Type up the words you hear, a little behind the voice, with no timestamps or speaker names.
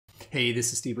Hey,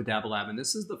 this is Steve with Dabble Lab, and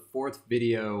this is the fourth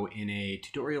video in a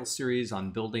tutorial series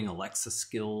on building Alexa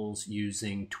skills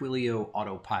using Twilio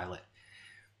Autopilot.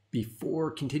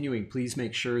 Before continuing, please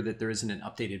make sure that there isn't an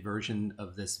updated version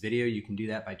of this video. You can do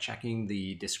that by checking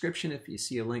the description. If you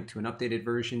see a link to an updated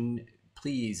version,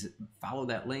 please follow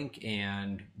that link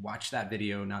and watch that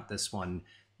video, not this one.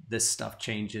 This stuff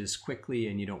changes quickly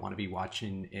and you don't want to be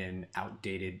watching an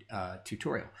outdated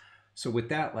tutorial. So with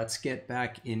that, let's get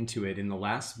back into it. In the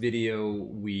last video,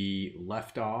 we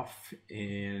left off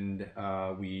and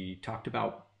we talked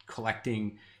about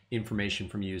collecting information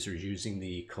from users using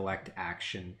the collect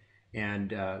action.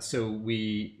 And so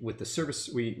with the service,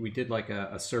 we did like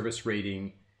a service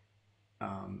rating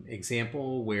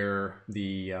example where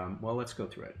the, well, let's go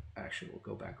through it. Actually, we'll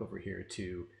go back over here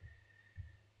to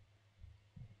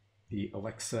the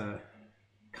Alexa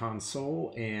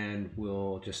console and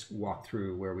we'll just walk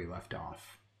through where we left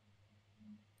off.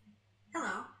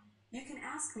 Hello, you can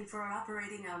ask me for our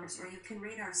operating hours or you can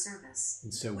rate our service.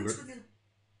 And so we're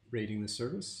rating the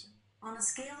service? On a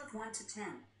scale of 1 to 10,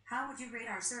 how would you rate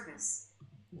our service?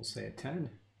 We'll say a 10.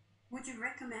 Would you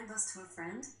recommend us to a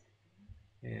friend?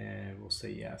 And we'll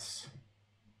say yes.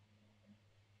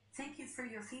 Thank you for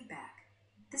your feedback.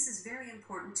 This is very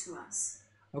important to us.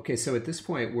 Okay, so at this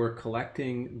point, we're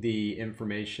collecting the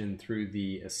information through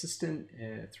the assistant,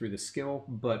 through the skill,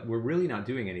 but we're really not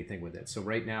doing anything with it. So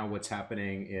right now what's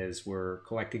happening is we're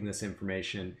collecting this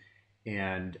information,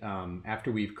 and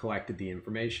after we've collected the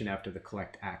information, after the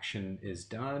collect action is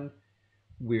done,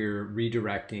 we're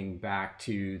redirecting back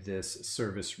to this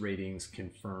service ratings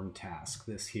confirm task,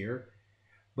 this here.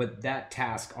 But that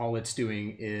task, all it's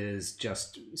doing is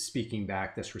just speaking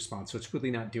back this response. So it's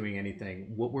really not doing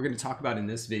anything. What we're going to talk about in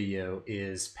this video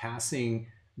is passing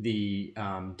the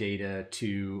data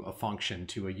to a function,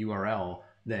 to a URL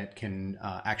that can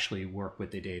actually work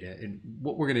with the data. And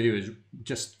what we're going to do is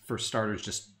just, for starters,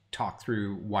 just talk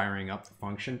through wiring up the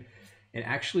function. And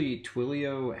actually,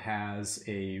 Twilio has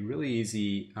a really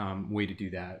easy way to do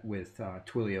that with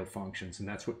Twilio Functions, and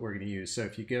that's what we're going to use. So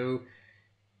if you go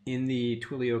in the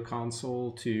Twilio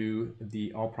console to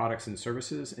the all products and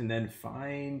services and then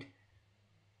find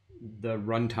the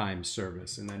runtime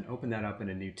service and then open that up in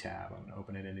a new tab. I'm going to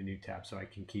open it in a new tab so I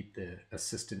can keep the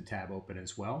assistant tab open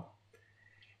as well.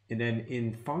 And then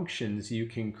in functions, you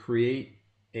can create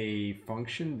a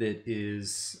function that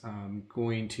is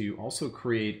going to also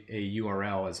create a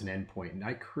URL as an endpoint. And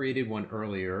I created one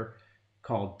earlier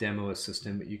called Demo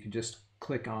Assistant, but you can just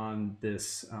click on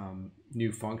this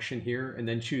new function here and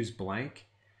then choose blank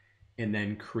and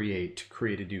then create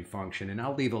a new function. And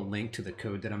I'll leave a link to the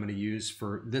code that I'm going to use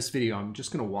for this video. I'm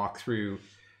just going to walk through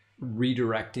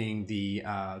redirecting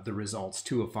the results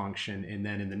to a function, and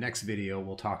then in the next video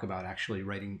we'll talk about actually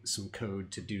writing some code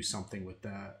to do something with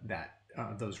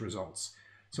those results.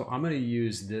 So I'm going to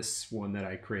use this one that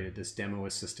I created, this Demo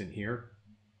Assistant here,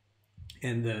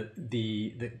 and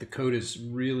the code is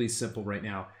really simple right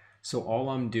now. So all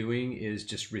I'm doing is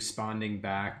just responding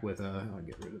back with I'll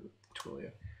get rid of the Twilio,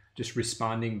 just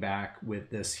responding back with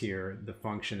this here. The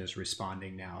function is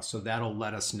responding now. So that'll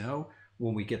let us know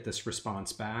when we get this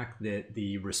response back that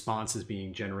the response is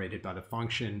being generated by the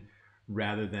function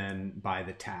rather than by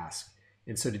the task.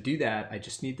 And so to do that, I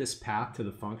just need this path to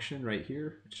the function right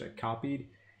here, which I copied.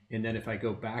 And then if I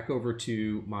go back over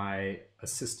to my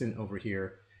assistant over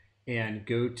here, and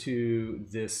go to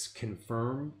this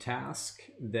confirm task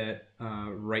that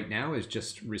right now is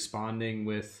just responding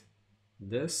with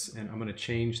this, and I'm going to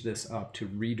change this up to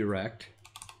redirect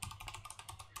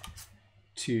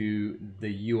to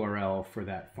the URL for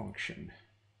that function.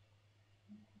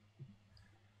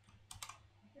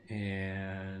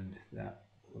 And that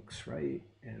looks right,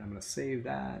 and I'm going to save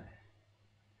that.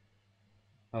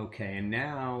 Okay, and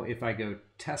now if I go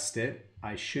test it,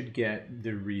 I should get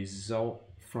the result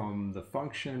from the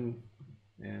function,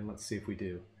 and let's see if we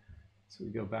do. So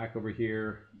we go back over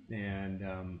here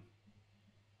and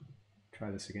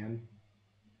try this again.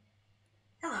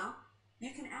 Hello,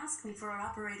 you can ask me for our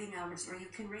operating hours or you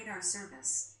can rate our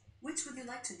service. Which would you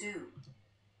like to do?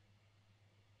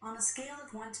 On a scale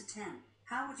of 1 to 10,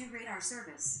 how would you rate our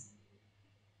service?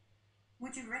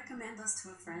 Would you recommend us to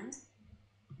a friend?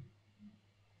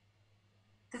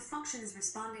 The function is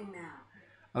responding now.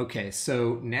 Okay,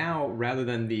 so now rather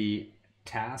than the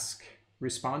task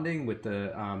responding with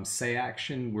the say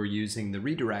action, we're using the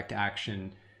redirect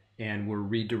action and we're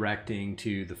redirecting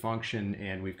to the function,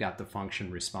 and we've got the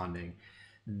function responding.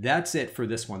 That's it for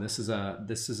this one. This is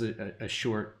a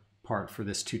short part for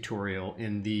this tutorial.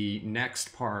 In the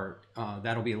next part,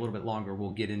 that'll be a little bit longer. We'll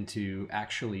get into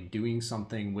actually doing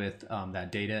something with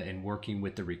that data and working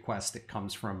with the request that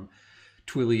comes from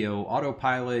Twilio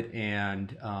Autopilot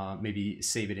and maybe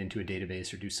save it into a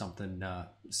database or do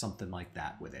something like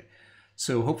that with it.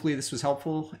 So hopefully this was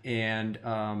helpful, and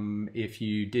if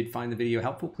you did find the video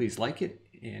helpful, please like it,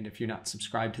 and if you're not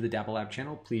subscribed to the Dabble Lab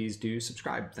channel, please do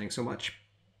subscribe. Thanks so much.